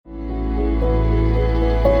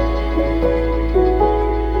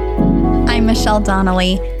Michelle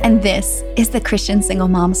Donnelly, and this is the Christian Single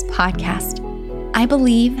Moms Podcast. I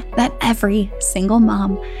believe that every single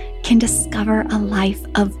mom can discover a life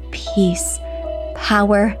of peace,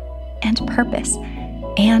 power, and purpose,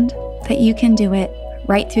 and that you can do it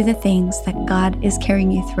right through the things that God is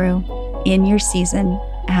carrying you through in your season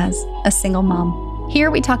as a single mom.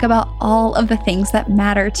 Here we talk about all of the things that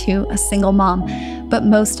matter to a single mom, but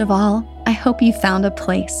most of all, I hope you found a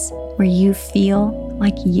place where you feel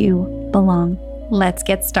like you belong. Let's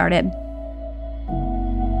get started.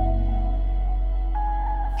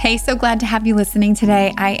 Hey, so glad to have you listening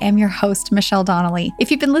today. I am your host, Michelle Donnelly.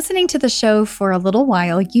 If you've been listening to the show for a little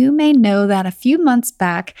while, you may know that a few months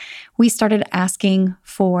back, we started asking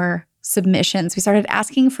for submissions. We started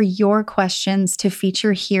asking for your questions to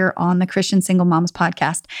feature here on the Christian Single Moms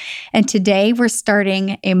Podcast. And today we're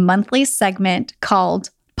starting a monthly segment called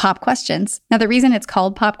Pop Questions. Now, the reason it's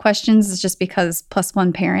called Pop Questions is just because Plus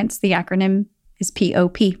One Parents, the acronym is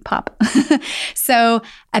P-O-P, POP. So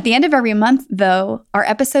at the end of every month, though, our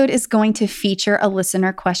episode is going to feature a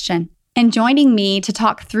listener question. And joining me to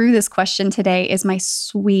talk through this question today is my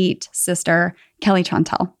sweet sister, Kelli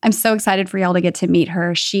Trontel. I'm so excited for y'all to get to meet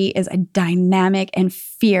her. She is a dynamic and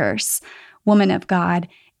fierce woman of God,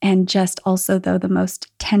 and just also, though, the most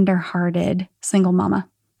tender-hearted single mama.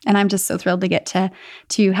 And I'm just so thrilled to get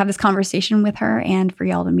to have this conversation with her and for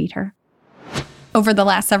y'all to meet her. Over the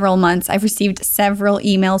last several months, I've received several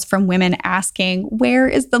emails from women asking, where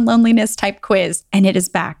is the loneliness type quiz? And it is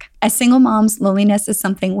back. As single moms, loneliness is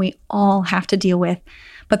something we all have to deal with,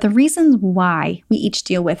 but the reasons why we each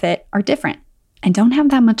deal with it are different and don't have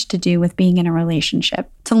that much to do with being in a relationship.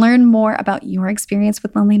 To learn more about your experience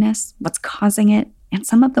with loneliness, what's causing it, and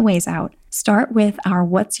some of the ways out, start with our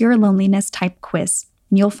What's Your Loneliness Type quiz.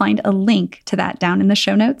 And you'll find a link to that down in the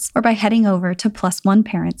show notes or by heading over to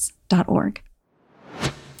plusoneparents.org.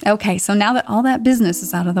 Okay, so now that all that business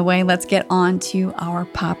is out of the way, let's get on to our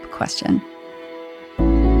pop question.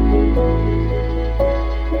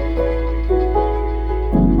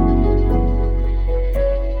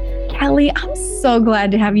 Kelli, I'm so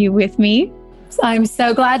glad to have you with me. I'm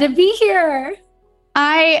so glad to be here.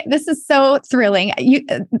 This is so thrilling.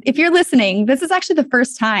 If you're listening, this is actually the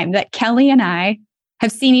first time that Kelli and I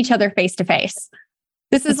have seen each other face to face.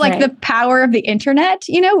 This is like the power of the internet.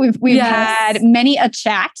 You know, we've had many a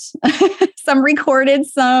chat, some recorded,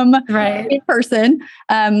 some in person,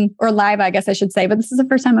 or live, I guess I should say. But this is the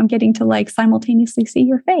first time I'm getting to like simultaneously see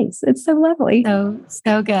your face. It's so lovely.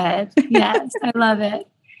 So good. Yes, I love it.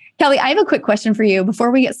 Kelli, I have a quick question for you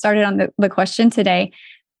before we get started on the question today.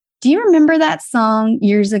 Do you remember that song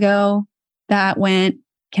years ago that went,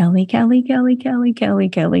 Kelli, Kelli, Kelli, Kelli, Kelli,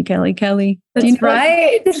 Kelli, Kelli, Kelli? That's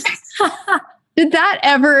right. Did that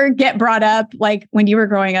ever get brought up like when you were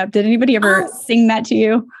growing up? Did anybody ever sing that to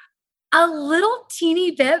you? A little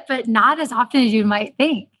teeny bit, but not as often as you might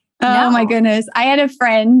think. Oh my goodness. I had a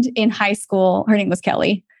friend in high school. Her name was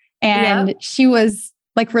Kelli. And she was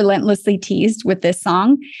like relentlessly teased with this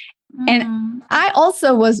song. And I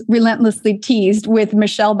also was relentlessly teased with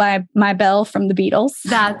Michelle by My Belle from the Beatles.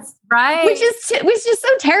 That's right. Which was just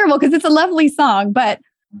so terrible because it's a lovely song. But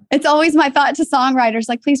it's always my thought to songwriters,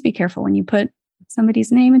 like, please be careful when you put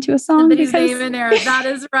somebody's name into a song. Somebody's name in there. That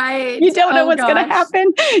is right. You don't know what's going to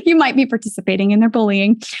happen. You might be participating in their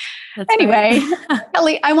bullying. That's anyway,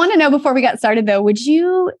 Kelli, I want to know before we got started, though, would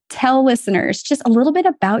you tell listeners just a little bit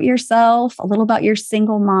about yourself, a little about your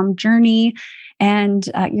single mom journey and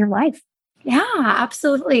your life? Yeah,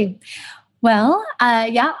 absolutely. Well, I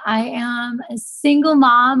am a single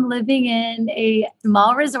mom living in a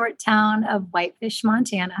small resort town of Whitefish,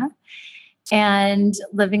 Montana, and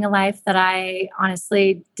living a life that I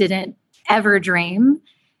honestly didn't ever dream,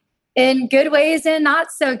 in good ways and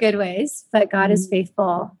not so good ways. But God is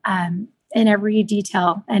faithful in every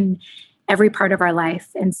detail and every part of our life.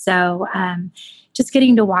 And so just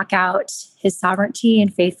getting to walk out His sovereignty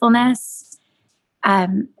and faithfulness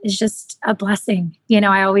is just a blessing. You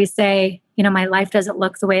know, I always say, my life doesn't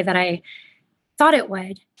look the way that I thought it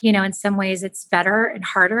would. In some ways it's better and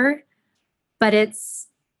harder, but it's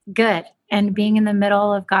good. And being in the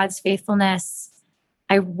middle of God's faithfulness,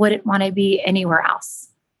 I wouldn't want to be anywhere else.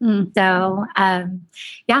 So,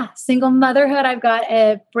 single motherhood. I've got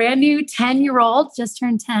a brand new 10-year-old, just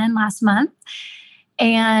turned 10 last month,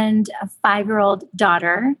 and a 5-year-old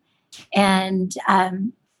daughter. And,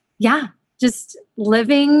 just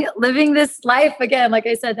living this life again, like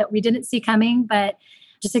I said, that we didn't see coming, but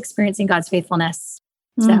just experiencing God's faithfulness.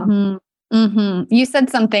 So, You said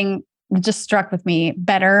something that just struck with me: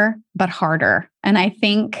 better, but harder. And I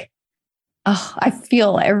think, I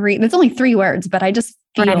feel there's only 3 words, but I just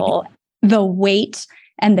feel the weight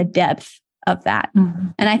and the depth of that.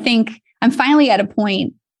 And I think I'm finally at a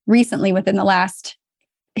point recently within the last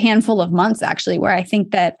handful of months, actually, where I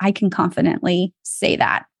think that I can confidently say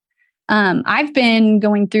that. I've been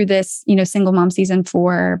going through this, single mom season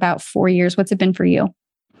for about 4 years. What's it been for you?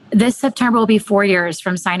 This September will be 4 years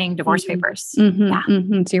from signing divorce papers. So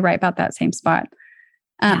you're right about that same spot.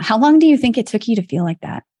 How long do you think it took you to feel like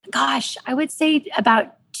that? Gosh, I would say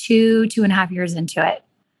about 2.5 years into it.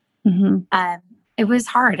 It was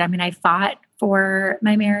hard. I mean, I fought for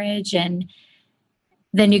my marriage, and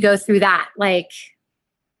then you go through that, like,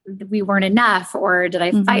 we weren't enough, or did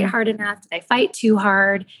I fight hard enough? Did I fight too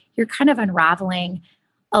hard? You're kind of unraveling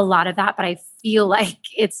a lot of that, but I feel like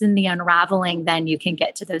it's in the unraveling, then you can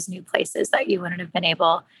get to those new places that you wouldn't have been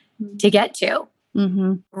able to get to,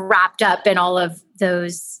 wrapped up in all of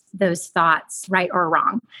those thoughts, right or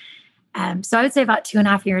wrong. So I would say about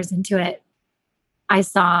 2.5 years into it, I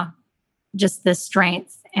saw just the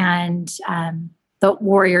strength and the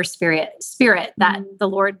warrior spirit that the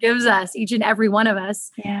Lord gives us, each and every one of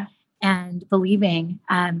us. Yeah. And believing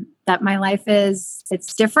that my life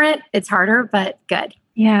it's different, it's harder, but good.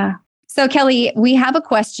 Yeah. So Kelli, we have a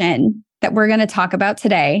question that we're going to talk about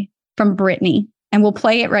today from Brittany, and we'll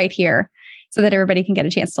play it right here so that everybody can get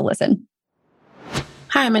a chance to listen.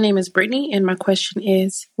 Hi, my name is Brittany, and my question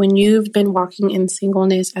is, when you've been walking in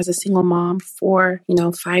singleness as a single mom for,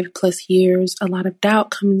 5+ years, a lot of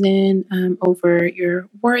doubt comes in over your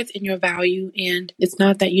worth and your value. And it's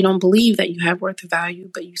not that you don't believe that you have worth or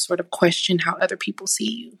value, but you sort of question how other people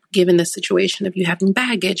see you, given the situation of you having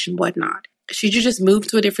baggage and whatnot. Should you just move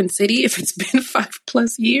to a different city if it's been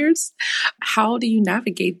 5+ years? How do you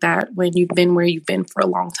navigate that when you've been where you've been for a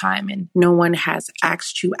long time and no one has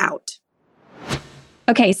asked you out?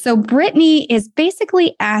 Okay, so Brittany is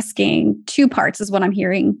basically asking two parts, is what I'm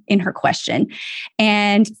hearing in her question.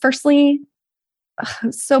 And firstly,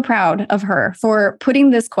 so proud of her for putting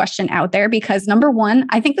this question out there, because number one,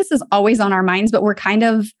 I think this is always on our minds, but we're kind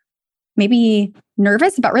of maybe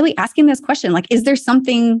nervous about really asking this question. Like, is there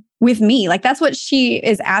something with me? Like, that's what she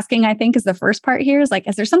is asking, I think, is the first part here, is like,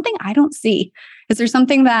 is there something I don't see? Is there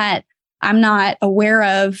something that I'm not aware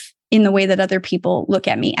of in the way that other people look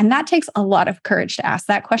at me? And that takes a lot of courage to ask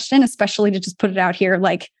that question, especially to just put it out here,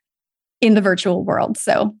 like in the virtual world.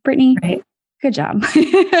 So Brittany, right. Good job.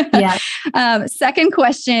 Yeah. Second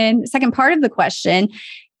part of the question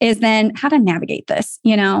is then how to navigate this,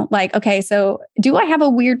 like, okay, so do I have a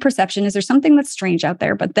weird perception? Is there something that's strange out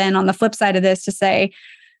there? But then on the flip side of this, to say,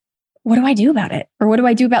 what do I do about it? Or what do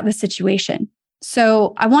I do about this situation?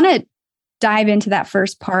 So I want to dive into that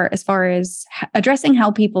first part as far as addressing how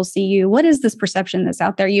people see you. What is this perception that's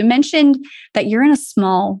out there? You mentioned that you're in a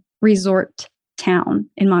small resort town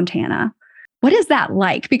in Montana. What is that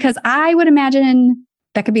like? Because I would imagine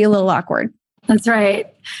that could be a little awkward. That's right.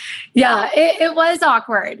 Yeah, it was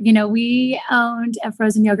awkward. We owned a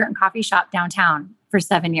frozen yogurt and coffee shop downtown for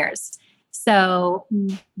 7 years. So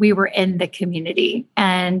we were in the community,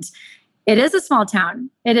 and it is a small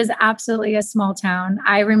town. It is absolutely a small town.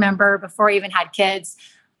 I remember before I even had kids,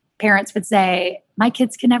 parents would say, my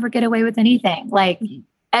kids can never get away with anything. Like,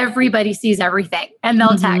 everybody sees everything. And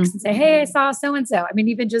they'll text and say, hey, I saw so-and-so. I mean,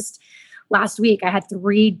 even just last week, I had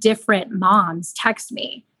 3 different moms text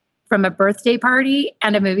me from a birthday party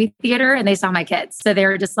and a movie theater, and they saw my kids. So they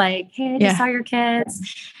were just like, hey, I just saw your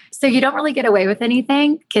kids. So you don't really get away with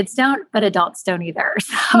anything. Kids don't, but adults don't either.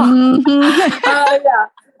 So, yeah.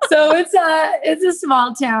 So it's a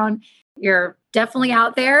small town. You're definitely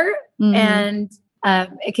out there, and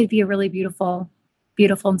it could be a really beautiful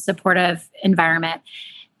and supportive environment.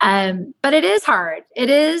 But it is hard. It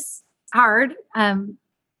is hard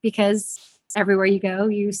because everywhere you go,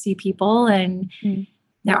 you see people, and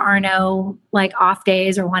there are no like off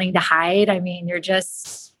days or wanting to hide. I mean,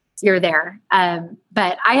 you're there.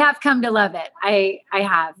 But I have come to love it. I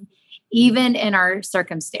have, even in our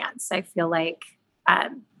circumstance, I feel like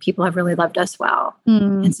people have really loved us well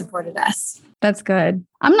and supported us. That's good.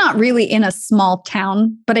 I'm not really in a small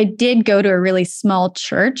town, but I did go to a really small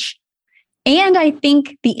church. And I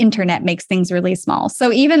think the internet makes things really small.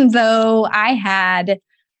 So even though I had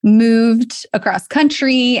moved across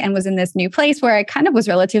country and was in this new place where I kind of was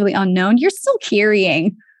relatively unknown, you're still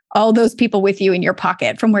carrying all those people with you in your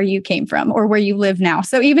pocket from where you came from or where you live now.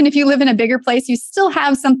 So even if you live in a bigger place, you still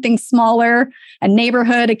have something smaller, a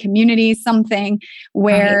neighborhood, a community, something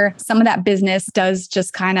where some of that business does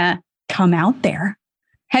just kind of come out there.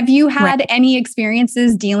 Have you had any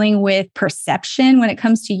experiences dealing with perception when it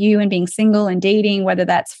comes to you and being single and dating, whether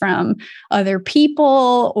that's from other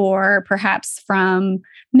people or perhaps from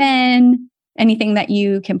men? Anything that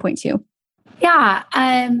you can point to? Yeah.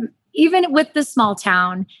 Even with the small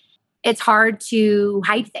town, it's hard to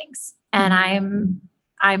hide things. And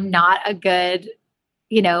I'm not a good,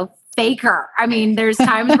 faker. I mean, there's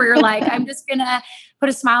times where you're like, I'm just going to put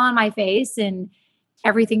a smile on my face and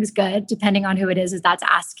everything's good, depending on who it is that's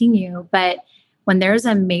asking you. But when there's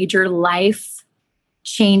a major life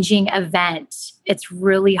changing event, it's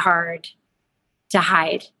really hard to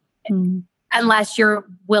hide unless you're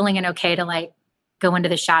willing and okay to like go into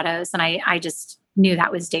the shadows. And I just knew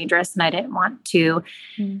that was dangerous and I didn't want to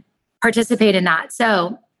participate in that.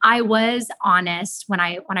 So I was honest when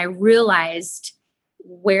I realized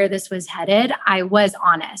where this was headed. I was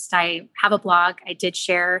honest. I have a blog. I did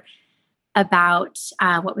share about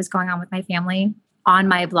what was going on with my family on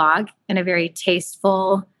my blog in a very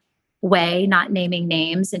tasteful way, not naming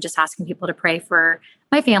names and just asking people to pray for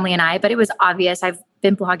my family and I. But it was obvious. I've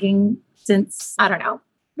been blogging since, I don't know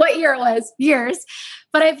what year it was, years,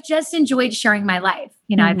 but I've just enjoyed sharing my life.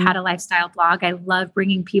 I've had a lifestyle blog. I love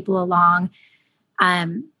bringing people along.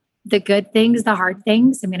 The good things, the hard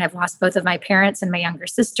things. I mean, I've lost both of my parents and my younger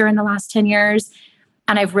sister in the last 10 years.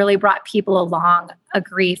 And I've really brought people along a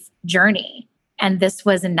grief journey. And this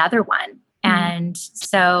was another one. And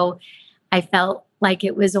so I felt like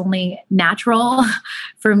it was only natural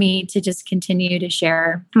for me to just continue to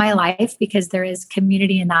share my life because there is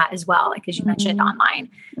community in that as well. Like, as you mentioned, online,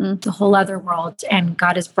 the whole other world. And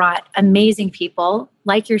God has brought amazing people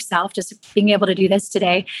like yourself, just being able to do this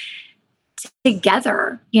today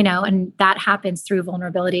together, and that happens through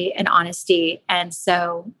vulnerability and honesty. And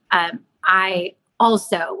so I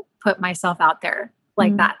also put myself out there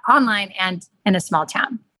like that online and in a small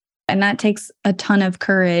town. And that takes a ton of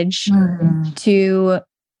courage to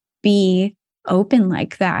be open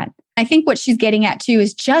like that. I think what she's getting at too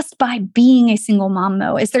is just by being a single mom,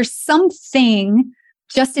 though, is there something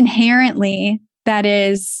just inherently that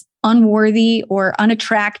is unworthy or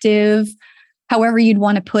unattractive, however you'd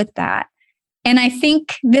want to put that. And I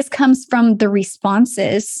think this comes from the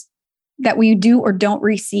responses that we do or don't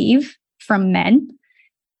receive from men,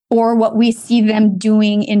 or what we see them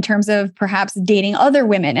doing in terms of perhaps dating other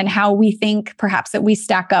women and how we think perhaps that we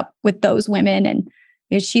stack up with those women. And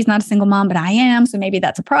she's not a single mom, but I am. So maybe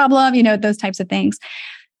that's a problem, those types of things.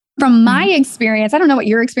 From my experience, I don't know what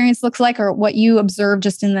your experience looks like or what you observe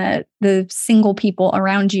just in the single people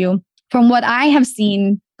around you. From what I have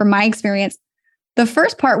seen from my experience, the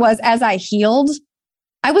first part was as I healed,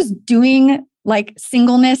 I was doing like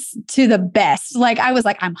singleness to the best. Like I was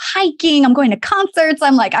like, I'm hiking, I'm going to concerts.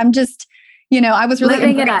 I'm just, I was really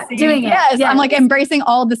living it up, doing it. Yes. I'm like embracing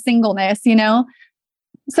all the singleness,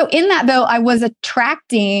 So in that though, I was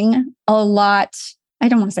attracting a lot. I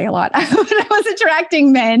don't want to say a lot. I was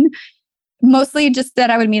attracting men, mostly just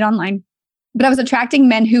that I would meet online, but I was attracting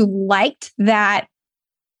men who liked that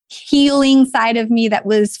healing side of me that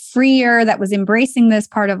was freer, that was embracing this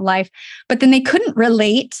part of life, but then they couldn't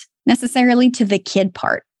relate necessarily to the kid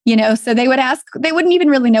part, so they wouldn't even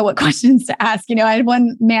really know what questions to ask. I had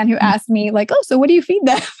one man who asked me like, oh, so what do you feed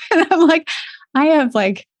them? And I'm like, I have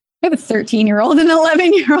a 13-year-old and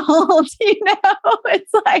 11-year-old,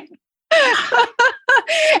 it's like,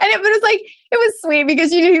 and it was sweet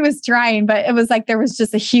because you knew he was trying, but it was like, there was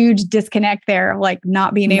just a huge disconnect there, like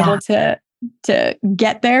not being able to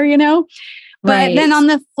get there, But then on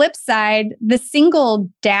the flip side, the single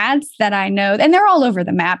dads that I know, and they're all over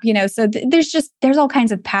the map, so there's all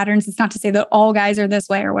kinds of patterns. It's not to say that all guys are this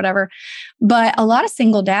way or whatever, but a lot of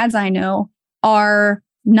single dads I know are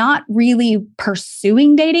not really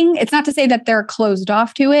pursuing dating. It's not to say that they're closed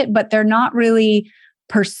off to it, but they're not really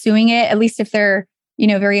pursuing it, at least if they're,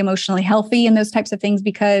 very emotionally healthy and those types of things,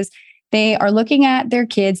 because they are looking at their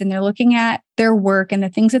kids and they're looking at their work and the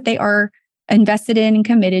things that they are invested in and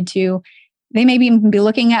committed to. They may even be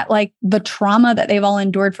looking at like the trauma that they've all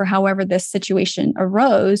endured for however this situation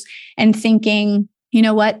arose and thinking, you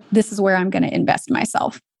know what, this is where I'm going to invest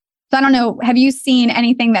myself. So I don't know, have you seen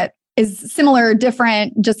anything that is similar or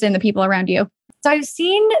different just in the people around you? So I've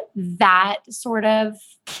seen that sort of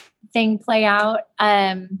thing play out.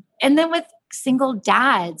 And then with single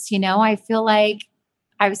dads, I feel like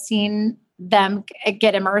I've seen them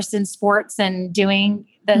get immersed in sports and doing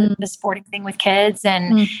the sporting thing with kids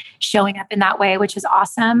and showing up in that way, which is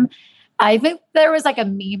awesome. I think there was like a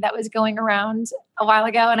meme that was going around a while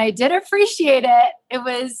ago and I did appreciate it. It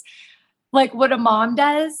was like what a mom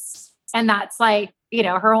does. And that's like,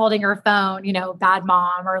 her holding her phone, bad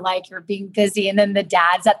mom, or like you're being busy. And then the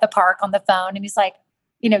dad's at the park on the phone and he's like,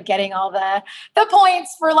 getting all the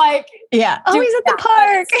points for like, yeah. Oh, he's at the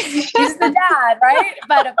park. He's the dad, right?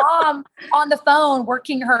 But a mom on the phone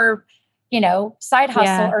working her, side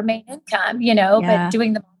hustle or main income, but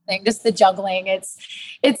doing the thing, just the juggling. It's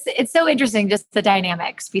so interesting, just the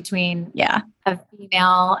dynamics between a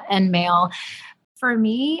female and male. For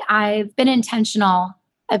me, I've been intentional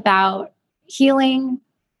about healing,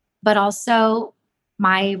 but also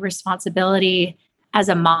my responsibility as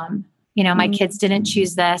a mom. You know, my kids didn't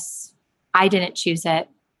choose this. I didn't choose it,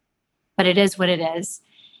 but it is what it is.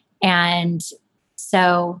 And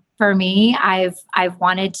so for me, I've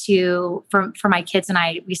wanted to, for my kids and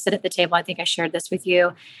I, we sit at the table. I think I shared this with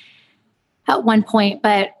you at one point,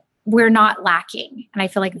 but we're not lacking. And I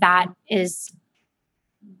feel like that is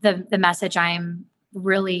the message I'm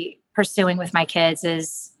really pursuing with my kids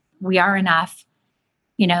is we are enough.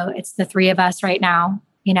 You know, it's the three of us right now,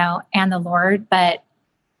 you know, and the Lord, but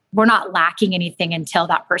we're not lacking anything until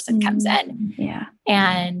that person comes in. Yeah.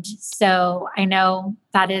 And so I know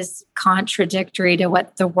that is contradictory to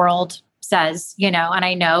what the world says, you know, and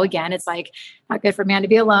I know, again, it's like not good for man to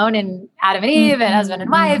be alone, and Adam and Eve and husband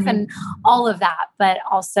and wife and all of that, but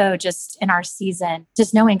also just in our season,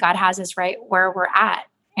 just knowing God has us right where we're at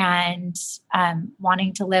and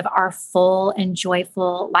wanting to live our full and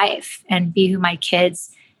joyful life and be who my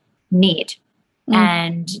kids need.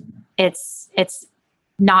 And it's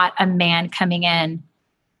not a man coming in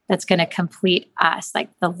that's going to complete us. Like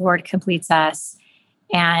the Lord completes us.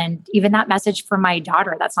 And even that message for my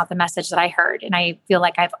daughter, that's not the message that I heard. And I feel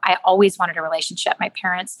like I always wanted a relationship. My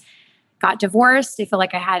parents got divorced. I feel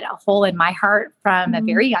like I had a hole in my heart from a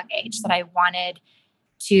very young age that I wanted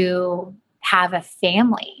to have a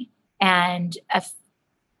family, and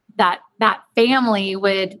that family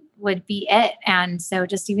would be it. And so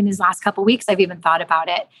just even these last couple of weeks, I've even thought about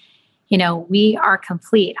it. You know, we are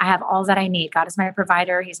complete. I have all that I need. God is my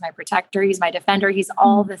provider. He's my protector. He's my defender. He's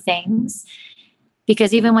all the things.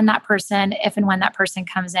 Because even when that person, if and when that person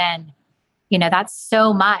comes in, you know, that's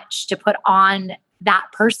so much to put on that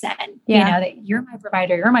person, you know, that you're my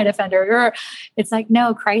provider, you're my defender, it's like,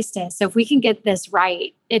 no, Christ is. So if we can get this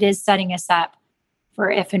right, it is setting us up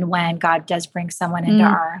for if and when God does bring someone into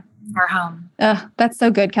our home. That's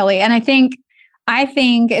so good, Kelli. And I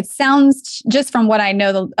think it sounds, just from what I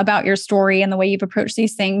know about your story and the way you've approached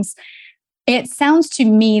these things, it sounds to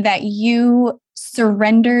me that you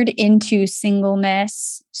surrendered into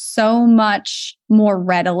singleness so much more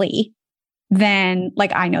readily than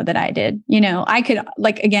like I know that I did. You know, I could,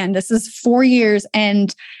 like, again, this is 4 years,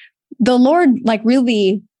 and the Lord like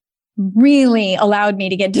really allowed me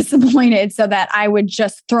to get disappointed so that I would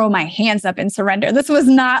just throw my hands up and surrender. This was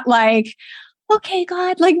not like, okay,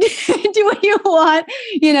 God, like do what you want.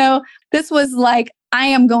 You know, this was like, I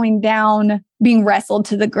am going down, being wrestled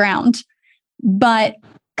to the ground, but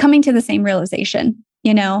coming to the same realization,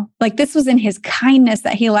 you know, like this was in his kindness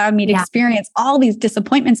that he allowed me to experience all these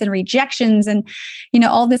disappointments and rejections and, you know,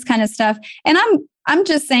 all this kind of stuff. And I'm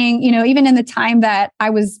just saying, you know, even in the time that I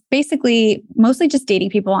was basically mostly just dating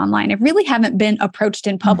people online, I really haven't been approached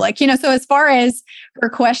in public, you know. So as far as her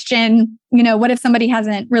question, you know, what if somebody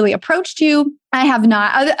hasn't really approached you? I have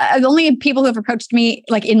not. The only people who have approached me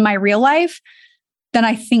like in my real life that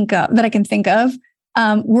I can think of,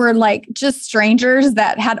 were like just strangers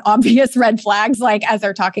that had obvious red flags, like as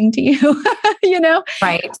they're talking to you, you know?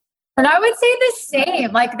 Right. And I would say the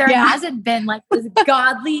same. Like there hasn't been like this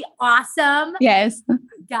godly, awesome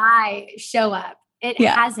guy show up. It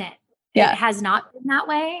hasn't. It has not been that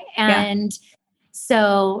way. And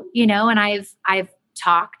so, you know, and I've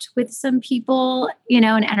talked with some people, you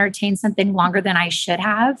know, and entertained something longer than I should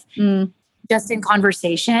have just in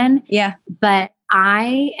conversation. Yeah. But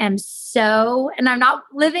I am and I'm not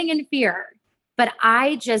living in fear, but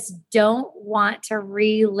I just don't want to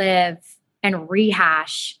relive and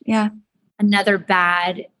rehash another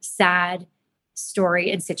bad, sad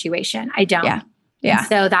story and situation. I don't. Yeah. And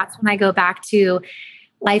so that's when I go back to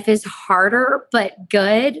life is harder, but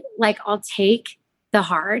good. Like I'll take the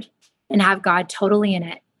hard and have God totally in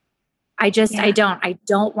it. I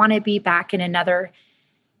don't want to be back in another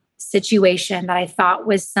situation that I thought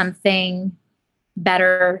was something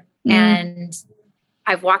better. And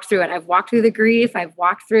I've walked through it. I've walked through the grief. I've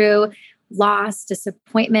walked through loss,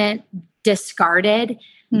 disappointment, discarded.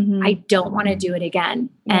 I don't want to do it again.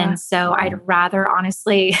 And so I'd rather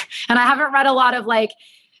honestly, and I haven't read a lot of like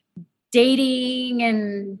dating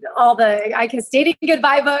and all the, I guess, dating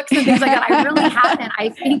goodbye books and things like that. I really haven't. I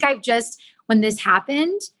think I've just, when this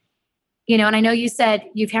happened, you know, and I know you said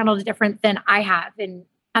you've handled it different than I have. And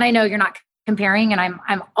I know you're not comparing, and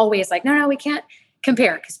I'm always like, no, we can't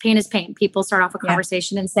compare because pain is pain. People start off a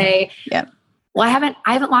conversation and say, well, I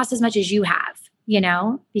haven't lost as much as you have, you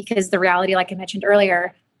know, because the reality, like I mentioned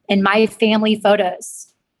earlier, in my family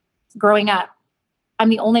photos growing up, I'm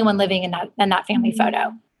the only one living in that family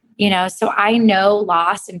photo. So I know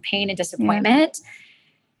loss and pain and disappointment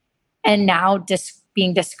and now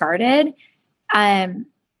being discarded.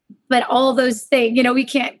 But all those things,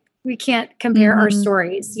 we can't compare our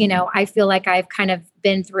stories. I feel like I've kind of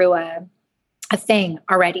been through a thing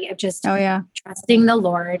already of just trusting the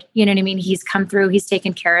Lord. You know what I mean? He's come through, he's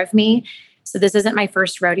taken care of me. So this isn't my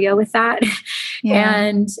first rodeo with that.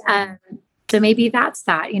 And so maybe that's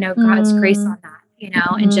that, God's grace on that,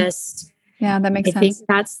 and just, that makes sense. I think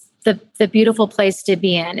that's the beautiful place to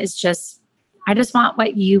be in is just, I just want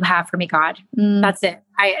what you have for me, God. That's it.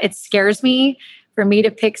 It scares me for me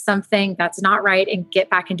to pick something that's not right and get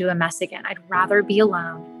back into a mess again. I'd rather be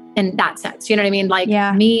alone in that sense. You know what I mean? Like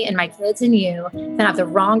me and my kids and you, than have the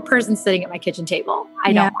wrong person sitting at my kitchen table.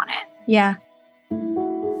 I don't want it. Yeah.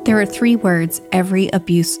 There are 3 words every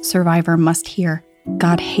abuse survivor must hear.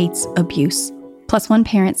 God hates abuse. Plus One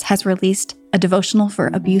Parents has released a devotional for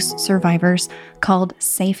abuse survivors called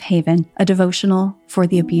Safe Haven, a devotional for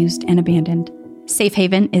the abused and abandoned. Safe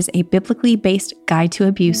Haven is a biblically based guide to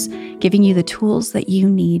abuse, giving you the tools that you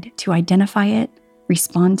need to identify it,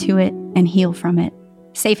 respond to it, and heal from it.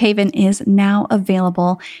 Safe Haven is now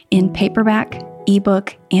available in paperback,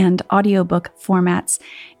 ebook, and audiobook formats,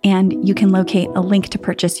 and you can locate a link to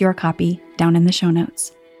purchase your copy down in the show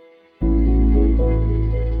notes.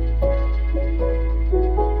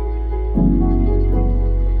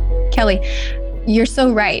 Kelli, you're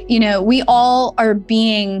so right. We all are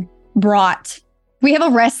being brought. We have a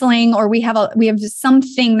wrestling, or we have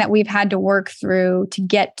something that we've had to work through to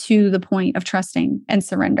get to the point of trusting and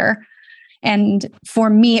surrender. And for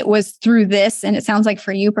me, it was through this, and it sounds like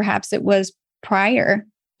for you, perhaps it was prior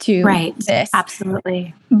to this.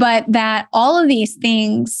 Absolutely. But that all of these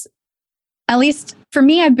things, at least for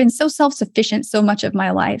me, I've been so self-sufficient so much of my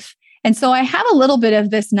life. And so I have a little bit of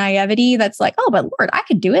this naivety that's like, oh, but Lord, I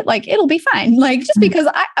could do it. Like, it'll be fine. Like, just because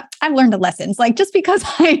I've learned the lessons, like just because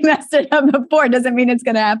I messed it up before doesn't mean it's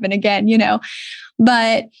going to happen again,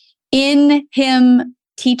 But in him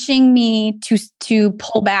teaching me to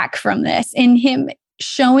pull back from this, in him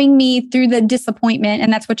showing me through the disappointment,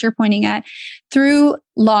 and that's what you're pointing at, through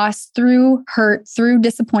loss, through hurt, through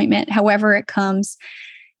disappointment, however it comes,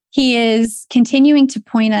 he is continuing to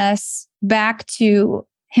point us back to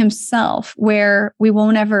himself, where we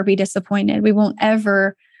won't ever be disappointed. We won't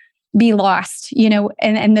ever be lost,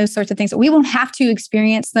 and those sorts of things. We won't have to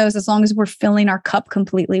experience those as long as we're filling our cup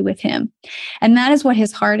completely with him. And that is what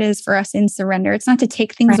his heart is for us in surrender. It's not to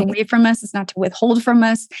take things away from us. It's not to withhold from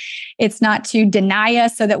us. It's not to deny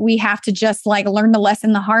us so that we have to just like learn the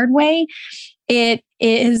lesson the hard way. It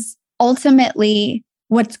is ultimately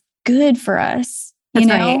what's good for us,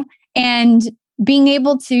 and being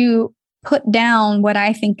able to put down what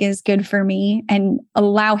I think is good for me and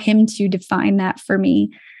allow him to define that for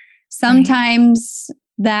me. Sometimes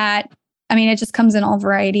it just comes in all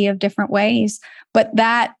variety of different ways, but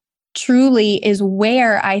that truly is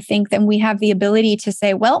where I think then we have the ability to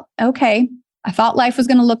say, well, okay, I thought life was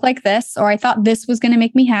going to look like this, or I thought this was going to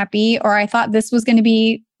make me happy, or I thought this was going to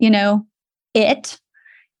be, it.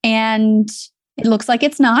 And it looks like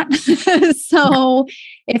it's not. So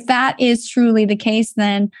if that is truly the case,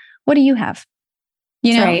 then what do you have?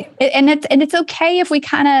 And it's okay if we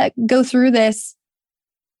kind of go through this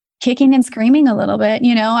kicking and screaming a little bit.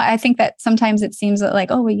 I think that sometimes it seems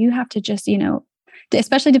like, oh, well, you have to just,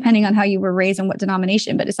 especially depending on how you were raised and what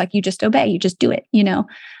denomination, but it's like, you just obey, you just do it,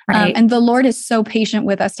 and the Lord is so patient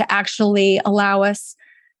with us to actually allow us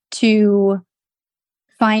to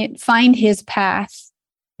find his path,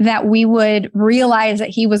 that we would realize that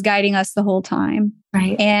he was guiding us the whole time,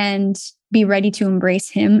 and be ready to embrace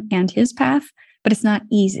him and his path. But it's not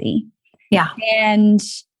easy. Yeah. And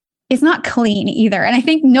it's not clean either. And I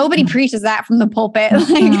think nobody preaches that from the pulpit. Like,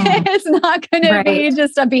 it's not going to be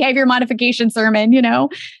just a behavior modification sermon,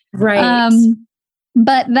 Right.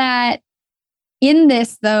 But that in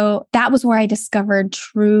this, though, that was where I discovered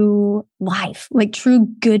true life, like true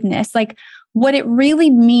goodness, like what it really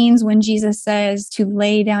means when Jesus says to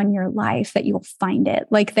lay down your life, that you'll find it,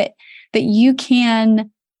 like that you can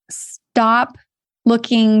stop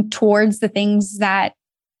looking towards the things that,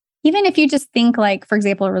 even if you just think like, for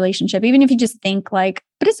example, a relationship, even if you just think like,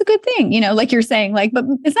 but it's a good thing, like you're saying, like, but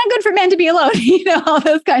it's not good for men to be alone, all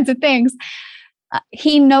those kinds of things.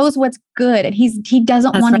 He knows what's good, and he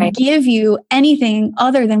doesn't want to give you anything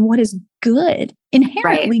other than what is good,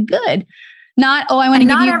 inherently good. Not, I want to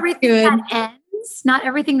give you everything good. Not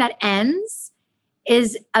everything that ends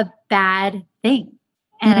is a bad thing.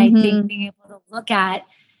 And I think being able to look at,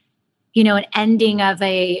 an ending of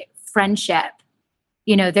a friendship,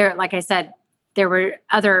 there, like I said, there were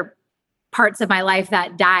other parts of my life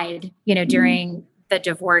that died, during the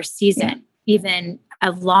divorce season, even a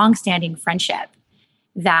long-standing friendship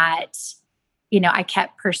that, I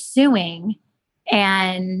kept pursuing.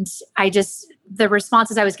 And the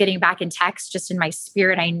responses I was getting back in text, just in my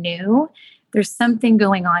spirit, I knew there's something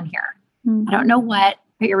going on here. Mm-hmm. I don't know what,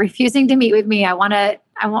 but you're refusing to meet with me.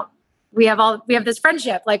 We have this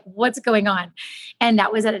friendship, like what's going on? And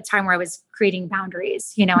that was at a time where I was creating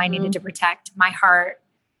boundaries. I needed to protect my heart,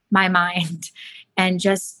 my mind, and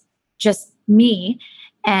just me.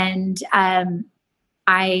 And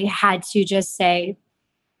I had to just say,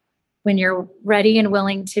 when you're ready and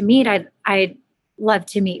willing to meet, I'd love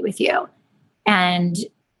to meet with you. And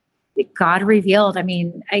God revealed,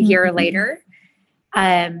 a year later,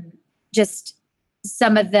 just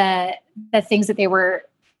some of the things that they were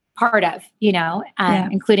part of,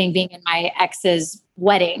 including being in my ex's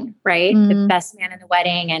wedding, right? The best man in the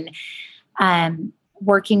wedding, and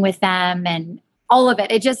working with them and all of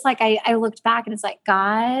it. It just like, I looked back and it's like,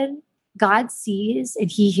 God sees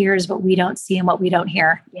and he hears what we don't see and what we don't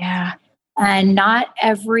hear. Yeah. And not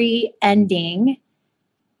every ending,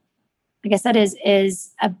 like I said,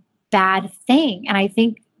 is a bad thing. And I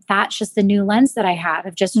think that's just the new lens that I have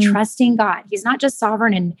of just trusting God. He's not just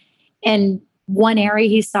sovereign in one area,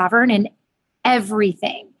 he's sovereign in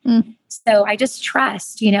everything. So I just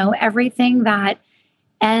trust, everything that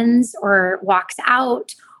ends or walks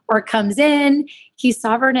out or comes in, he's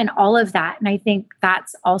sovereign in all of that. And I think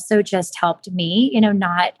that's also just helped me,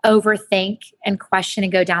 not overthink and question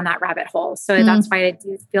and go down that rabbit hole. So that's why I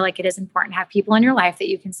do feel like it is important to have people in your life that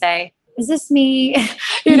you can say, is this me?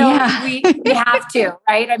 We have to,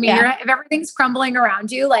 right? If everything's crumbling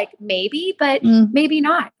around you, like maybe, but maybe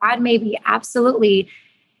not. God may be absolutely,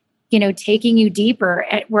 taking you deeper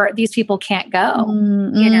at where these people can't go,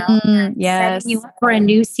 yes. setting you up for a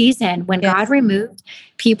new season. When God removed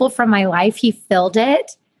people from my life, he filled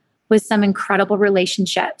it with some incredible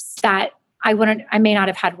relationships that I may not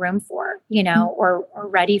have had room for, or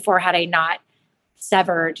ready for had I not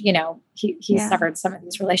severed, he severed some of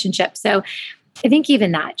these relationships. So I think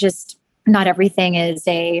even that, just not everything is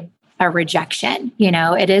a rejection,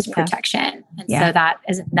 it is protection. And so that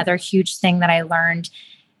is another huge thing that I learned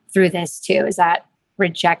through this too, is that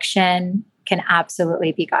rejection can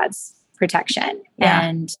absolutely be God's protection,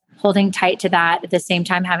 and holding tight to that at the same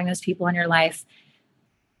time, having those people in your life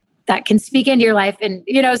that can speak into your life. And,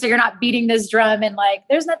 so you're not beating this drum and like,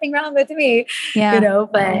 there's nothing wrong with me,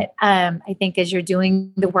 but I think as you're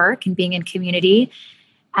doing the work and being in community,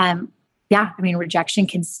 rejection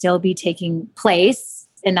can still be taking place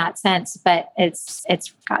in that sense, but it's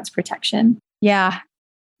God's protection. Yeah.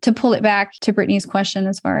 To pull it back to Brittany's question,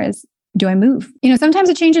 as far as, do I move? Sometimes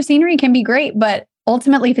a change of scenery can be great, but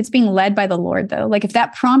ultimately if it's being led by the Lord though, like if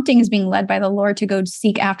that prompting is being led by the Lord to go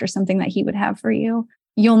seek after something that he would have for you,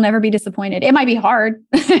 you'll never be disappointed. It might be hard.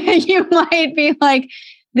 You might be like,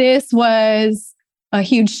 this was a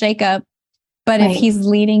huge shakeup, but if he's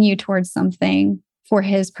leading you towards something for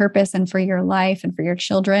his purpose and for your life and for your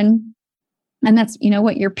children, and that's,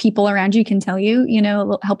 what your people around you can tell you,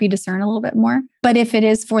 help you discern a little bit more. But if it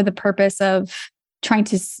is for the purpose of trying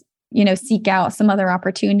to, seek out some other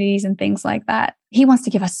opportunities and things like that, he wants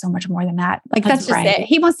to give us so much more than that. Like, that's just it.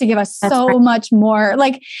 He wants to give us so much more.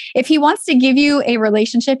 Like, if he wants to give you a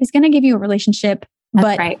relationship, he's going to give you a relationship.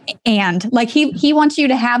 And like, he wants you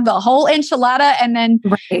to have the whole enchilada, and then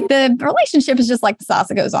the relationship is just like the sauce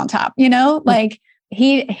that goes on top, like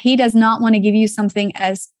he does not want to give you something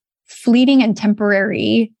as fleeting and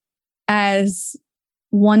temporary as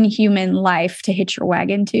one human life to hitch your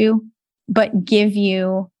wagon to, but give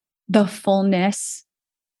you the fullness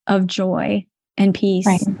of joy and peace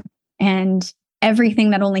and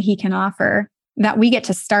everything that only he can offer, that we get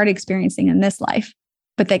to start experiencing in this life,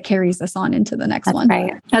 but that carries us on into the next one.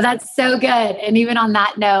 Right. Oh, that's so good. And even on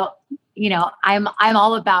that note, I'm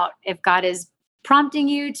all about, if God is prompting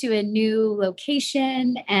you to a new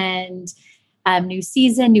location and new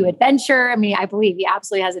season, new adventure. I believe he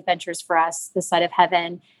absolutely has adventures for us this side of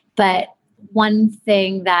heaven. But one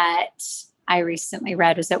thing that I recently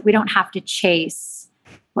read was that we don't have to chase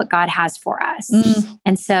what God has for us.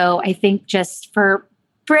 And so I think just for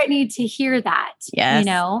Brittany to hear that,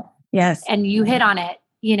 yes, and you hit on it,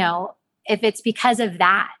 if it's because of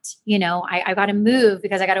that, I got to move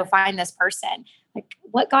because I got to find this person. Like,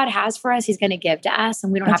 what God has for us, he's going to give to us,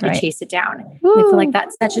 and we don't have to chase it down. I feel like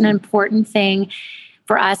that's such an important thing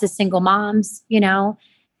for us as single moms,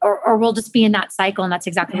 or we'll just be in that cycle. And that's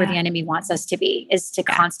exactly where the enemy wants us to be, is to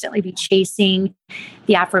constantly be chasing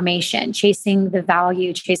the affirmation, chasing the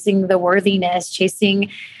value, chasing the worthiness, chasing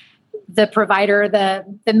the provider,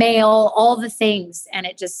 the mail, all the things. And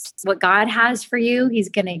it just, what God has for you, he's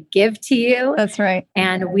going to give to you. That's right.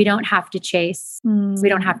 And we don't have to chase. We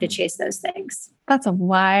don't have to chase those things. That's a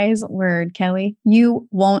wise word, Kelli. You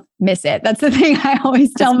won't miss it. That's the thing I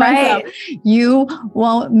always tell myself. You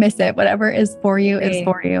won't miss it. Whatever is for you is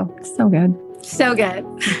for you. So good. So good.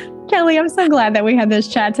 Kelli, I'm so glad that we had this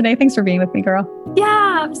chat today. Thanks for being with me, girl.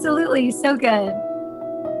 Yeah, absolutely. So good.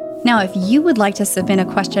 Now, if you would like to submit a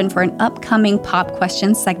question for an upcoming Pop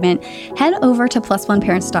Questions segment, head over to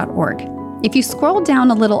plusoneparents.org. If you scroll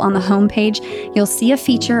down a little on the homepage, you'll see a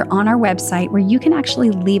feature on our website where you can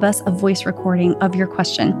actually leave us a voice recording of your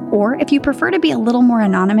question. Or if you prefer to be a little more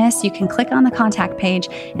anonymous, you can click on the contact page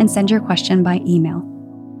and send your question by email.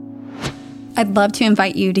 I'd love to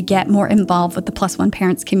invite you to get more involved with the Plus One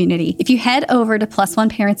Parents community. If you head over to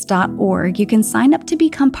plusoneparents.org, you can sign up to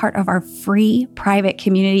become part of our free private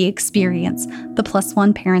community experience, the Plus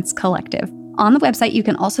One Parents Collective. On the website, you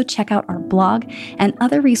can also check out our blog and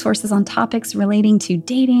other resources on topics relating to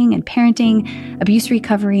dating and parenting, abuse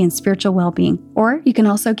recovery, and spiritual well-being. Or you can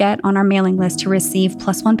also get on our mailing list to receive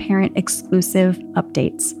Plus One Parent exclusive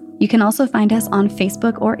updates. You can also find us on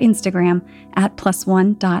Facebook or Instagram at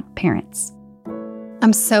 +1.parents.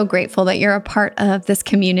 I'm so grateful that you're a part of this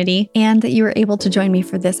community and that you were able to join me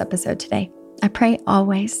for this episode today. I pray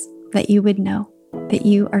always that you would know that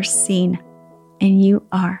you are seen and you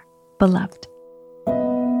are beloved.